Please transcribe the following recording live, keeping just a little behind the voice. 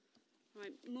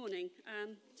Right, morning.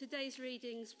 Today's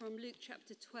readings from Luke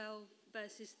chapter 12,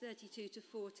 verses 32 to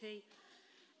 40,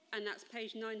 and that's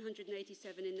page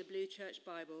 987 in the Blue Church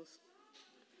Bibles.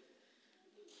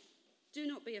 Do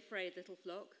not be afraid, little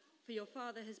flock, for your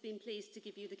Father has been pleased to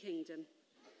give you the kingdom.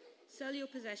 Sell your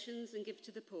possessions and give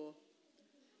to the poor.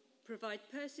 Provide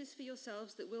purses for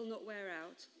yourselves that will not wear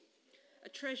out, a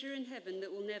treasure in heaven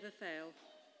that will never fail,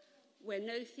 where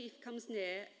no thief comes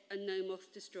near and no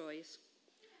moth destroys.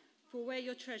 For where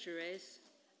your treasure is,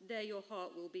 there your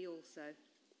heart will be also.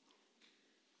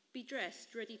 Be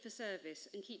dressed, ready for service,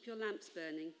 and keep your lamps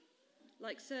burning,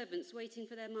 like servants waiting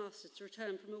for their master to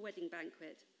return from a wedding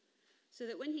banquet, so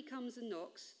that when he comes and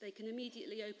knocks, they can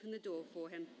immediately open the door for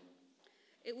him.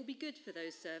 It will be good for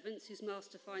those servants whose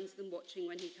master finds them watching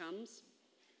when he comes.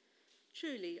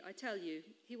 Truly, I tell you,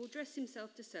 he will dress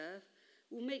himself to serve,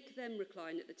 will make them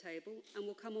recline at the table, and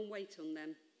will come and wait on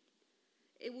them.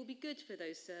 It will be good for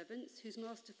those servants whose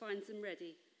master finds them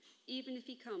ready, even if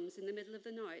he comes in the middle of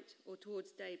the night or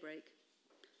towards daybreak.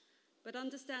 But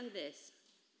understand this,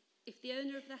 if the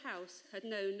owner of the house had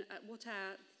known at what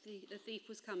hour the thief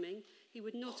was coming, he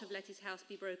would not have let his house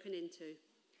be broken into.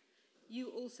 You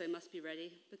also must be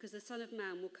ready, because the Son of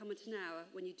Man will come at an hour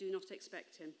when you do not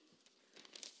expect him.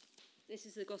 This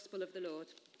is the gospel of the Lord.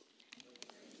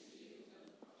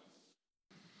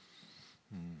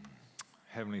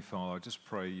 Heavenly Father, I just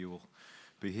pray you will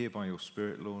be here by your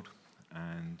Spirit, Lord,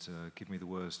 and give me the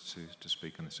words to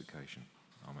speak on this occasion.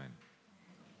 Amen.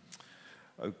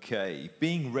 Okay,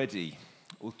 being ready.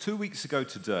 Well, 2 weeks ago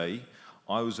today,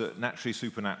 I was at Naturally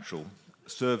Supernatural,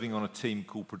 serving on a team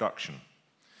called Production.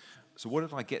 So what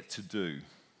did I get to do?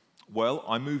 Well,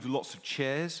 I moved lots of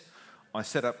chairs, I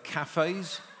set up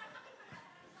cafes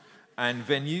and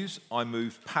venues, I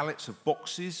moved pallets of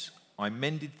boxes, I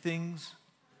mended things.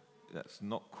 That's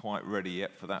not quite ready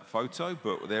yet for that photo,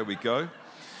 but there we go.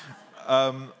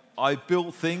 I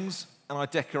built things and I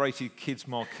decorated kids'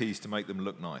 marquees to make them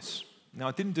look nice. Now,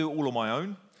 I didn't do it all on my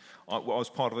own. I was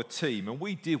part of a team, and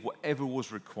we did whatever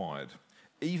was required,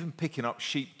 even picking up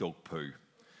sheepdog poo.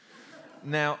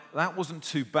 Now, that wasn't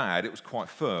too bad. It was quite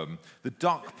firm. The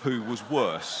duck poo was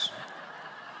worse.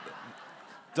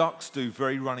 Ducks do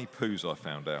very runny poos, I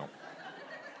found out.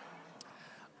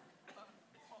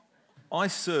 I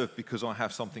serve because I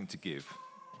have something to give.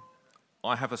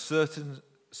 I have a certain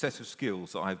set of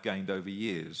skills that I have gained over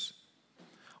years.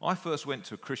 I first went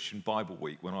to a Christian Bible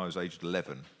week when I was aged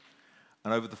 11,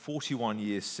 and over the 41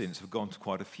 years since have gone to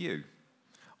quite a few.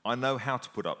 I know how to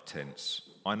put up tents.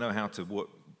 I know how to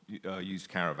use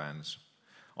caravans.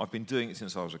 I've been doing it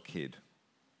since I was a kid.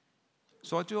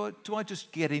 So do I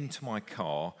just get into my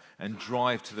car and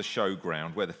drive to the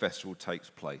showground where the festival takes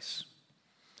place?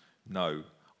 No.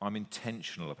 I'm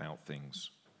intentional about things.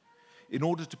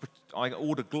 I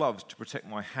order gloves to protect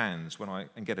my hands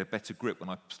and get a better grip when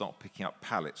I start picking up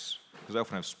pallets, because they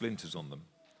often have splinters on them.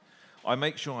 I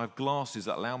make sure I have glasses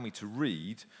that allow me to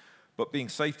read, but being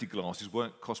safety glasses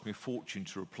won't cost me a fortune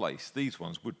to replace. These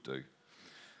ones would do.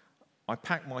 I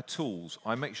pack my tools.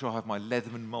 I make sure I have my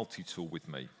Leatherman multi-tool with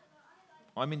me.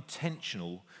 I'm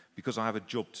intentional because I have a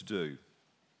job to do.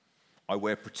 I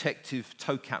wear protective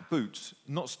toe cap boots,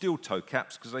 not steel toe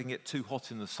caps because they can get too hot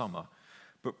in the summer,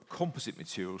 but composite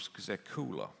materials because they're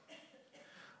cooler.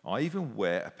 I even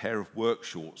wear a pair of work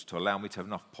shorts to allow me to have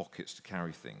enough pockets to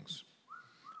carry things,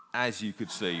 as you could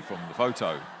see from the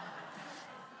photo.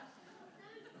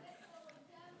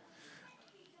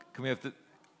 Can we have the...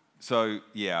 So,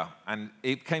 yeah, and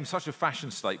it became such a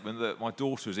fashion statement that my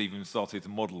daughter has even started to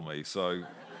model me, so...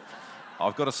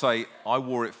 I've got to say, I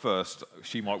wore it first.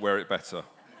 She might wear it better.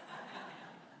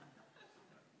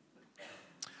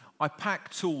 I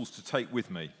pack tools to take with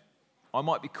me. I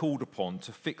might be called upon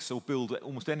to fix or build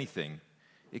almost anything.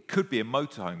 It could be a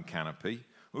motorhome canopy,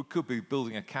 or it could be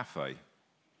building a cafe.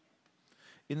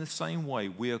 In the same way,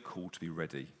 we are called to be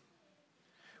ready.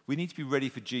 We need to be ready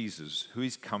for Jesus, who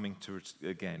is coming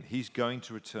again. He's going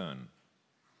to return.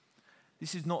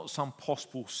 This is not some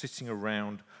possible sitting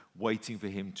around waiting for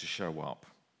him to show up.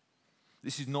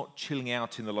 This is not chilling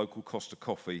out in the local Costa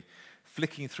Coffee,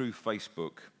 flicking through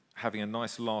Facebook, having a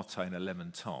nice latte and a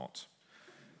lemon tart.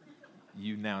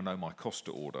 You now know my Costa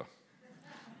order.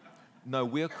 No,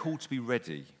 we are called to be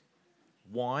ready.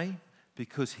 Why?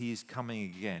 Because he is coming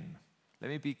again.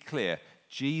 Let me be clear.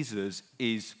 Jesus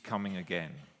is coming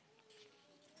again.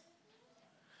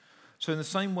 So in the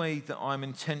same way that I'm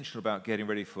intentional about getting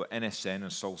ready for NSN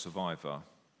and Soul Survivor,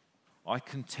 I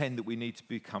contend that we need to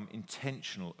become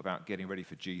intentional about getting ready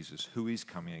for Jesus, who is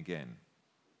coming again.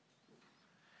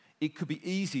 It could be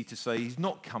easy to say he's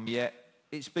not come yet.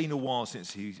 It's been a while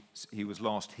since he was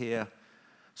last here.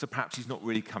 so perhaps he's not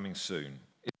really coming soon.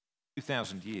 It's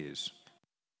 2,000 years.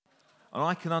 And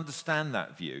I can understand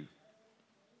that view.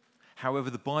 However,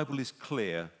 the Bible is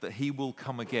clear that he will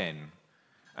come again,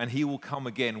 and he will come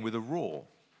again with a roar.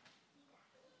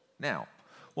 Now,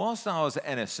 whilst I was at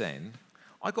NSN,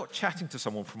 I got chatting to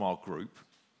someone from our group.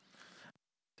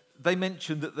 They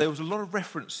mentioned that there was a lot of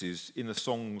references in the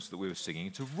songs that we were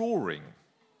singing to roaring.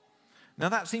 Now,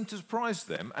 that seemed to surprise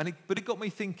them, but it got me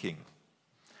thinking.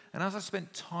 And as I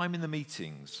spent time in the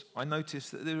meetings, I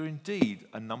noticed that there are indeed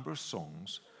a number of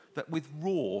songs that with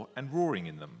roar and roaring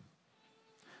in them.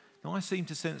 Now, I seemed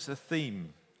to sense a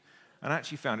theme and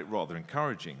actually found it rather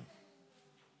encouraging.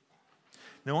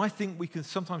 Now, I think we can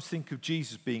sometimes think of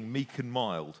Jesus being meek and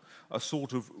mild, a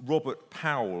sort of Robert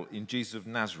Powell in Jesus of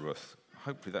Nazareth.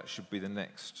 Hopefully that should be the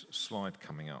next slide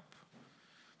coming up.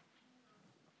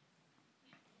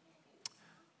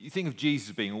 You think of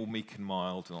Jesus being all meek and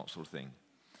mild and that sort of thing.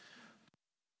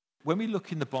 When we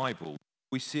look in the Bible,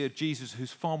 we see a Jesus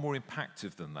who's far more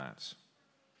impactful than that.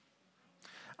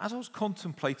 As I was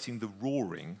contemplating the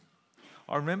roaring,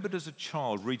 I remembered as a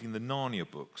child reading the Narnia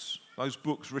books, those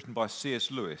books written by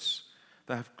C.S. Lewis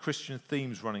that have Christian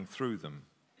themes running through them.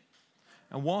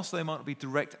 And whilst they might be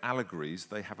direct allegories,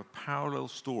 they have a parallel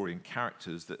story and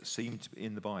characters that seem to be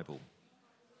in the Bible.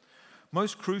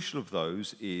 Most crucial of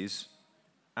those is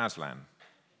Aslan.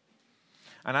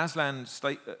 And Aslan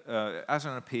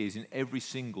appears in every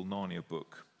single Narnia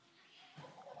book.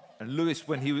 And Lewis,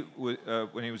 when he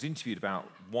was interviewed about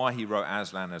why he wrote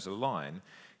Aslan as a lion,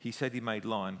 he said he made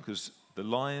lion because the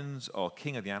lions are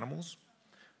king of the animals.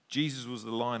 Jesus was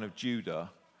the Lion of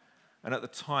Judah. And at the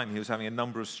time, he was having a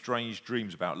number of strange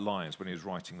dreams about lions when he was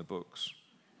writing the books.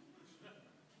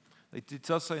 It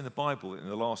does say in the Bible that in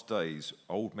the last days,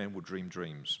 old men will dream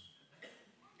dreams.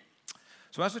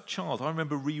 So as a child, I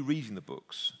remember rereading the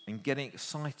books and getting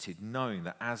excited knowing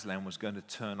that Aslan was going to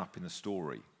turn up in the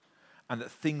story and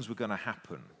that things were going to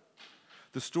happen.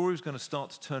 The story was going to start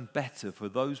to turn better for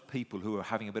those people who were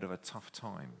having a bit of a tough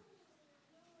time.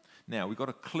 Now, we've got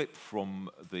a clip from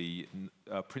the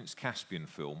Prince Caspian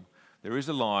film. There is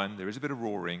a lion, there is a bit of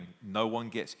roaring, no one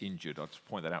gets injured. I'll just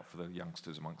point that out for the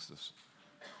youngsters amongst us.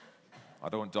 I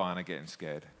don't want Diana getting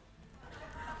scared.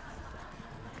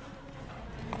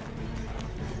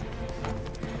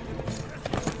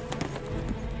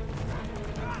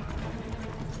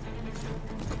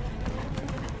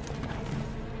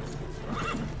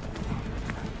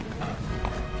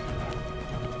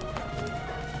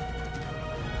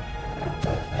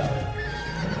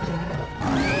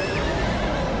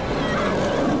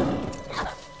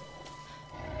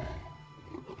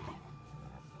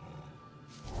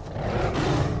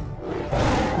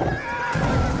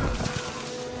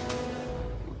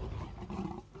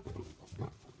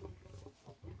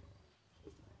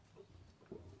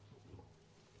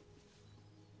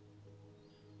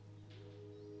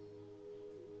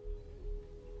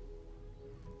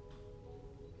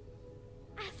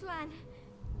 Aslan.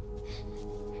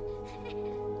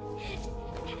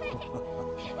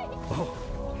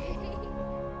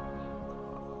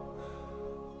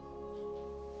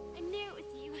 I knew it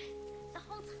was you. The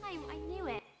whole time, I knew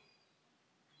it.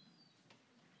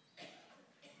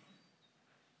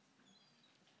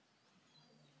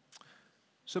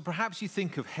 So perhaps you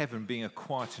think of heaven being a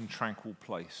quiet and tranquil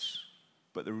place,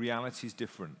 but the reality is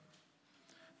different.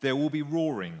 There will be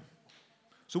roaring.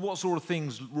 So what sort of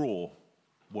things roar?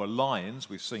 Well, lions,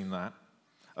 we've seen that.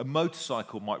 A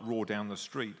motorcycle might roar down the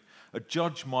street. A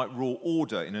judge might roar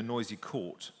order in a noisy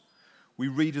court. We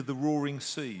read of the roaring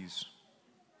seas.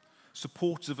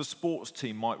 Supporters of a sports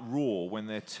team might roar when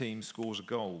their team scores a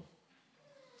goal.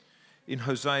 In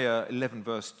Hosea 11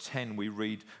 verse 10 we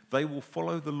read, "They will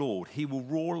follow the Lord. He will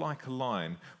roar like a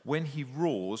lion. When he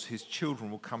roars, his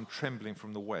children will come trembling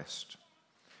from the west."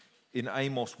 In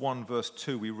Amos 1 verse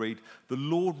 2 we read, "The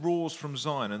Lord roars from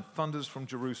Zion and thunders from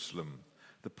Jerusalem.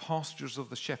 The pastures of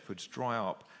the shepherds dry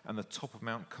up and the top of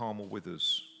Mount Carmel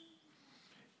withers."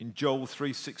 In Joel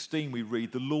 3:16 we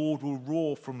read, "The Lord will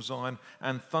roar from Zion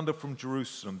and thunder from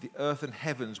Jerusalem. The earth and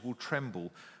heavens will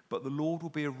tremble, but the Lord will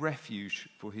be a refuge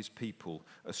for his people,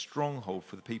 a stronghold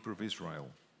for the people of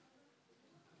Israel."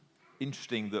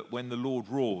 Interesting that when the Lord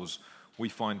roars, we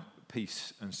find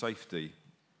peace and safety,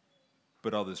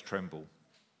 but others tremble.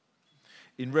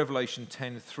 In Revelation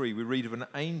 10:3, we read of an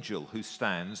angel who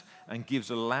stands and gives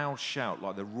a loud shout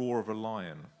like the roar of a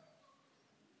lion.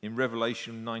 In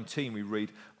Revelation 19, we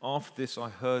read, "After this I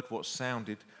heard what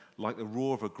sounded like the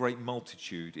roar of a great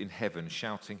multitude in heaven,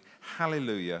 shouting,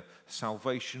 'Hallelujah,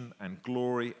 salvation and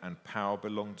glory and power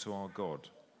belong to our God.'"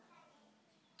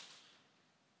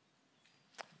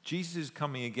 Jesus is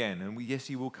coming again, and yes,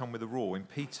 he will come with a roar. In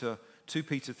 2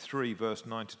 Peter 3, verse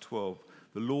 9 to 12,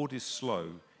 the Lord is slow,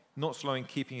 not slow in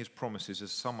keeping his promises,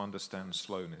 as some understand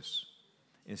slowness.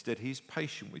 Instead, he is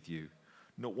patient with you,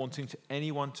 not wanting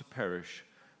anyone to perish,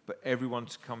 but everyone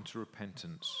to come to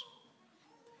repentance.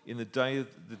 In the day of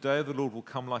the Lord will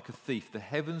come like a thief. The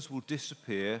heavens will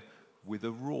disappear with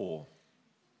a roar.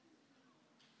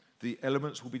 The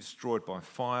elements will be destroyed by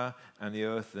fire, and the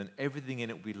earth and everything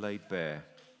in it will be laid bare.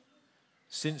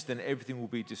 Since then everything will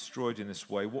be destroyed in this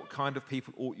way, what kind of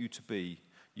people ought you to be?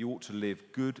 You ought to live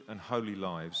good and holy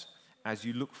lives as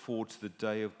you look forward to the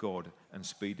day of God and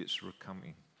speed its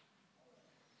coming.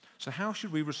 So how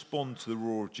should we respond to the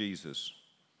roar of Jesus?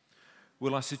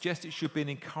 Well, I suggest it should be an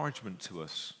encouragement to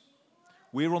us.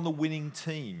 We're on the winning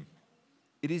team.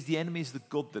 It is the enemies of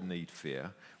God that need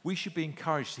fear. We should be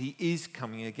encouraged he is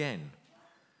coming again.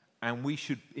 And we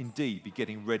should indeed be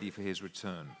getting ready for his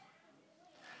return.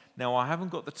 Now, I haven't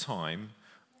got the time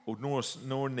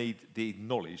nor need the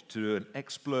knowledge to do an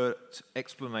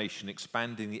explanation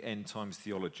expanding the end times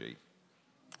theology.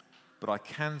 But I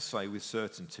can say with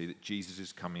certainty that Jesus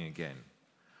is coming again.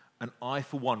 And I,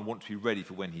 for one, want to be ready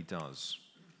for when he does.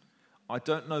 I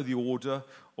don't know the order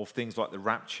of things like the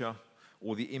rapture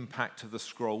or the impact of the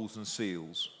scrolls and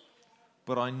seals,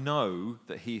 but I know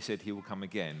that he said he will come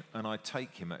again, and I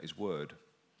take him at his word.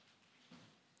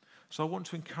 So I want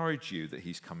to encourage you that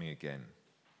he's coming again.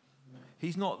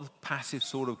 He's not the passive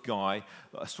sort of guy,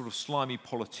 a sort of slimy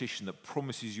politician that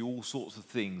promises you all sorts of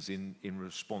things in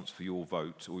response for your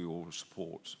vote or your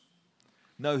support.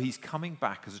 No, he's coming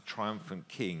back as a triumphant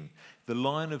king. The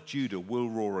Lion of Judah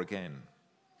will roar again.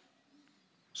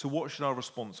 So what should our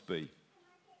response be?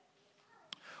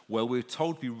 Well, we're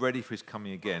told to be ready for his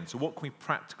coming again. So what can we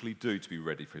practically do to be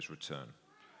ready for his return?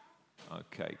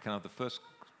 Okay, can I have the first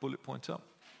bullet point up?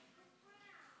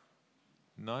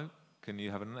 No? Can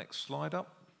you have a next slide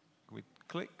up? Can we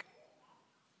click?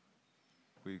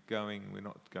 We're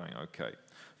not going, okay.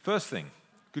 First thing,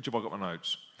 good job I got my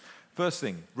notes. First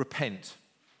thing, repent.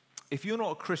 If you're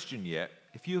not a Christian yet,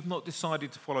 if you have not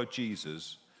decided to follow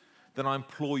Jesus, then I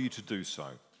implore you to do so.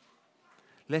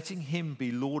 Letting him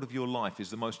be Lord of your life is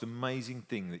the most amazing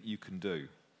thing that you can do.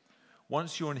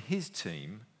 Once you're on his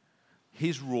team,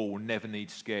 his roar will never need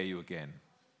to scare you again.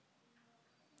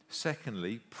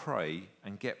 Secondly, pray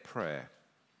and get prayer.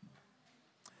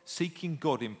 Seeking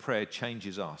God in prayer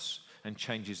changes us and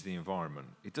changes the environment.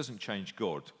 It doesn't change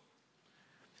God.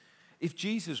 If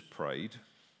Jesus prayed,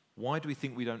 why do we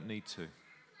think we don't need to?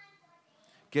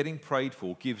 Getting prayed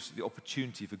for gives the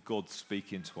opportunity for God to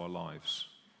speak into our lives.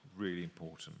 Really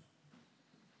important.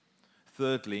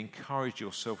 Thirdly, encourage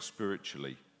yourself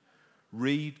spiritually.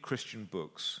 Read Christian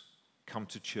books. Come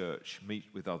to church. Meet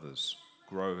with others.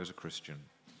 Grow as a Christian.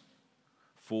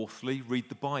 Fourthly, read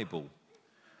the Bible.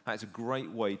 That's a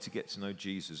great way to get to know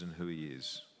Jesus and who he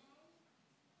is.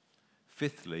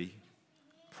 Fifthly,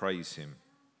 praise him.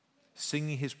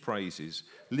 Singing his praises,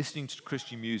 listening to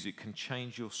Christian music can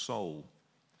change your soul.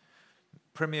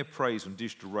 Premier Praise on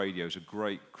digital radio is a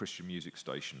great Christian music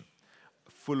station,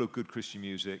 full of good Christian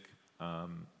music.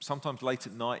 Sometimes late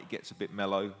at night it gets a bit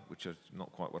mellow, which is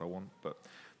not quite what I want,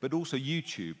 but also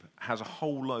YouTube has a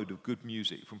whole load of good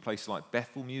music from places like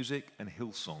Bethel Music and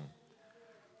Hillsong.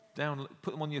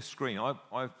 Put them on your screen.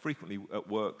 I frequently at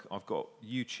work, I've got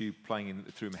YouTube playing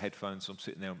through my headphones. I'm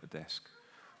sitting there on the desk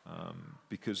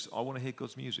because I want to hear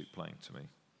God's music playing to me.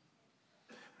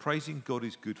 Praising God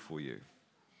is good for you.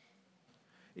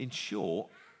 In short,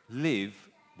 live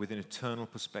with an eternal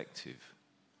perspective.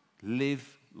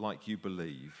 Live like you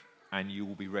believe, and you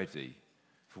will be ready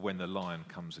for when the Lion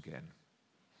comes again.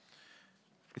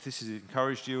 If this has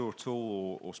encouraged you at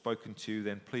all or spoken to you,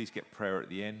 then please get prayer at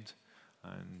the end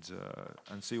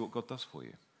and see what God does for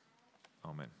you.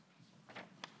 Amen.